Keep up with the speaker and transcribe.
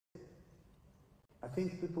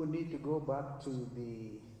think people need to go back to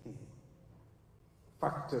the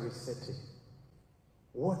factory setting.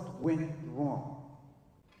 What went wrong?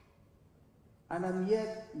 And I'm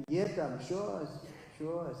yet I'm sure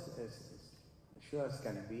as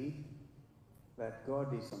can be, that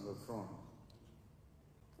God is on the throne.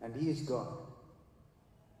 And He is God.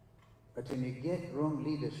 But when you get wrong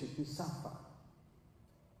leadership, you suffer.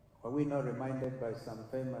 Are we not reminded by some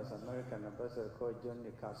famous American ambassador called John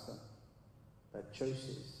Newcastle that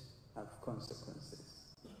choices have consequences?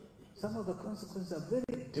 Some of the consequences are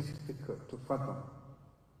very difficult to fathom.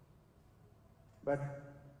 But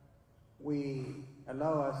we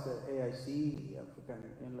allow us, AIC, African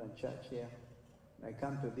Inland Church here. When I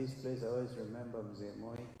come to this place, I always remember Mzee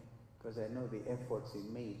Moi, because I know the efforts he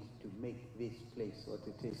made to make this place what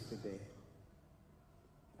it is today.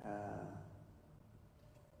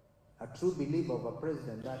 A true believer of a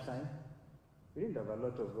president that time, we didn't have a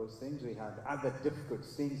lot of those things. We had other difficult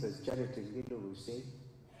things, as Charity Ngilu would say.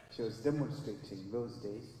 She was demonstrating those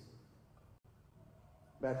days.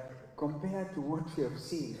 But compared to what we have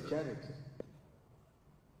seen, Charity,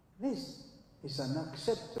 this is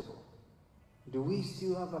unacceptable. Do we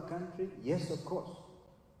still have a country? Yes, of course.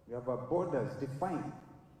 We have our borders defined,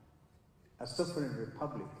 a sovereign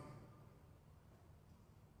republic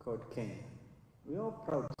called Kenya. We are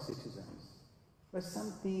proud citizens, but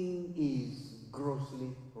something is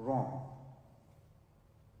grossly wrong.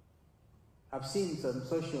 I've seen some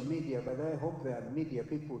social media, but I hope there are media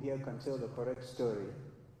people here who can tell the correct story.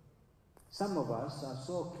 Some of us are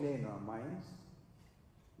so clear in our minds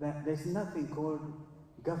that there's nothing called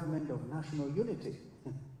government of national unity.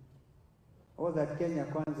 All that Kenya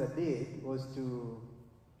Kwanza did was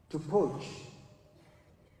to poach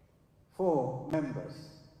 4 members,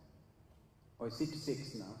 or is it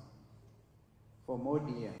 6 now, from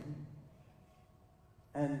ODM,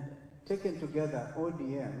 and taken together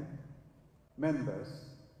ODM members,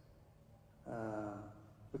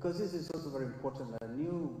 because this is also very important, a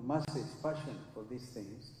new massive passion for these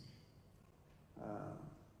things,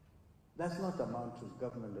 does not amount to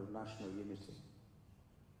government of national unity.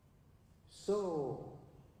 So,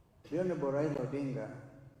 the Honorable Raila Odinga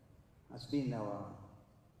has been our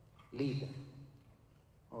leader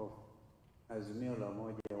of Azimio la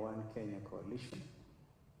Umoja One Kenya coalition.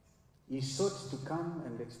 He sought to come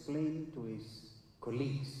and explain to his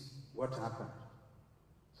colleagues what happened.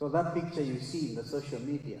 So that picture you see in the social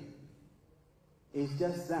media is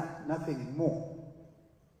just that, nothing more.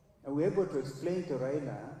 And we're able to explain to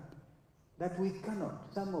Raila that we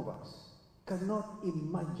cannot, some of us, cannot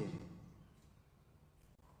imagine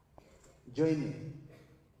joining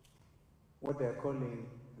what they're calling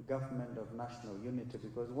the government of national unity,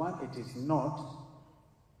 because one, it is not,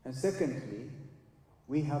 and secondly,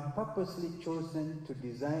 we have purposely chosen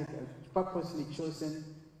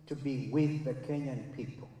to be with the Kenyan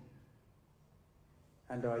people.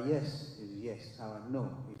 And our yes is yes, our no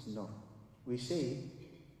is no. We say,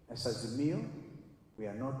 as Azimio, we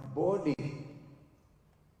are not boarding,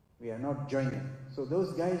 we are not joining. So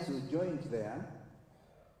those guys who joined there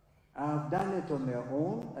have done it on their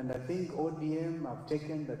own, and I think ODM have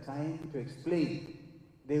taken the time to explain.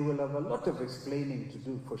 They will have a lot of explaining to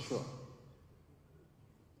do for sure.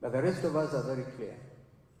 But the rest of us are very clear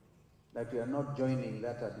that we are not joining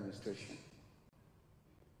that administration.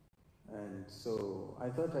 And so I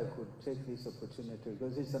thought I could take this opportunity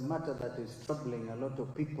because it's a matter that is troubling a lot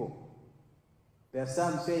of people. There are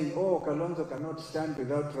some saying, oh, Kalonzo cannot stand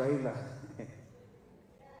without Raila.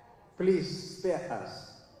 Please spare us.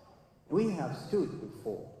 We have stood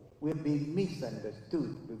before. We've been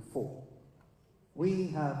misunderstood before. We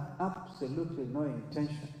have absolutely no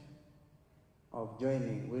intention of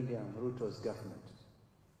joining William Ruto's government.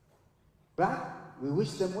 But we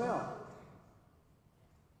wish them well.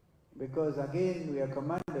 Because again, we are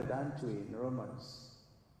commanded unto in Romans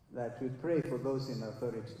that we pray for those in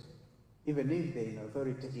authority, even if they're in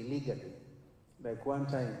authority illegally. Like one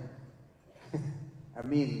time,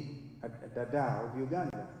 Dada of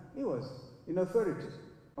Uganda, he was in authority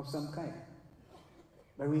of some kind.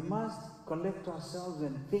 But we must collect ourselves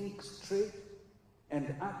and think straight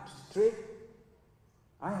and act straight.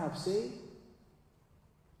 I have said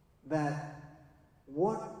that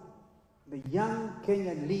what the young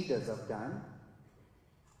Kenyan leaders have done,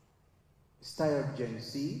 styled Gen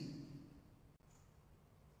Z,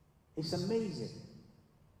 is amazing.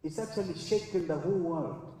 It's actually shaken the whole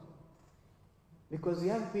world. Because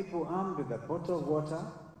young people armed with a bottle of water,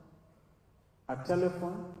 a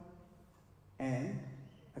telephone, and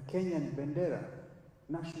a Kenyan bandera,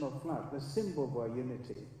 national flag, the symbol of our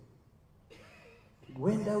unity,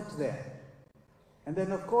 went out there And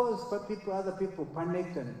then, of course, other people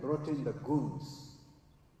panicked and brought in the goons.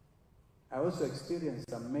 I also experienced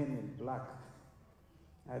some men in black.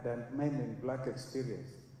 I had a men in black experience,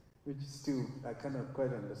 which still I cannot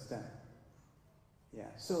quite understand.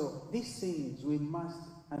 Yeah, so these things we must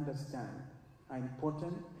understand are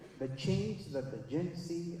important. The change that the Gen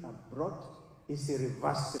Z have brought is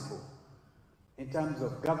irreversible in terms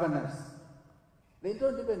of governance. They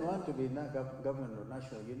don't even want to be government of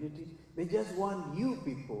national unity. They just want you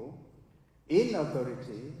people in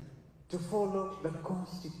authority to follow the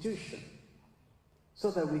Constitution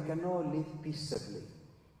so that we can all live peaceably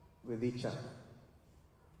with each other.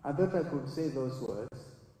 I thought I could say those words,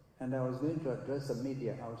 and I was going to address the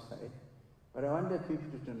media outside, but I wanted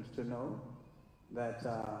people to know that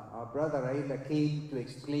our brother Raila came to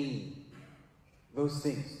explain those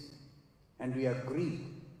things, and we agreed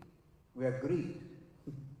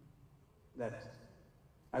that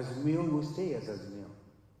Azimio will stay as Azimio.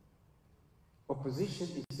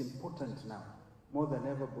 Opposition is important now, more than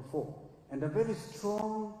ever before, and a very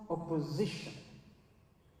strong opposition.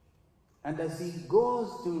 And as he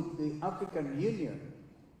goes to the African Union,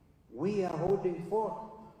 we are holding forth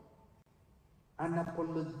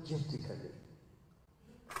unapologetically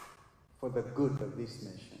for the good of this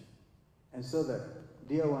nation. And so that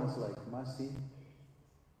dear ones like Mercy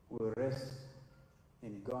will rest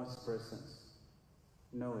in God's presence,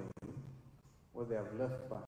 knowing what they have left behind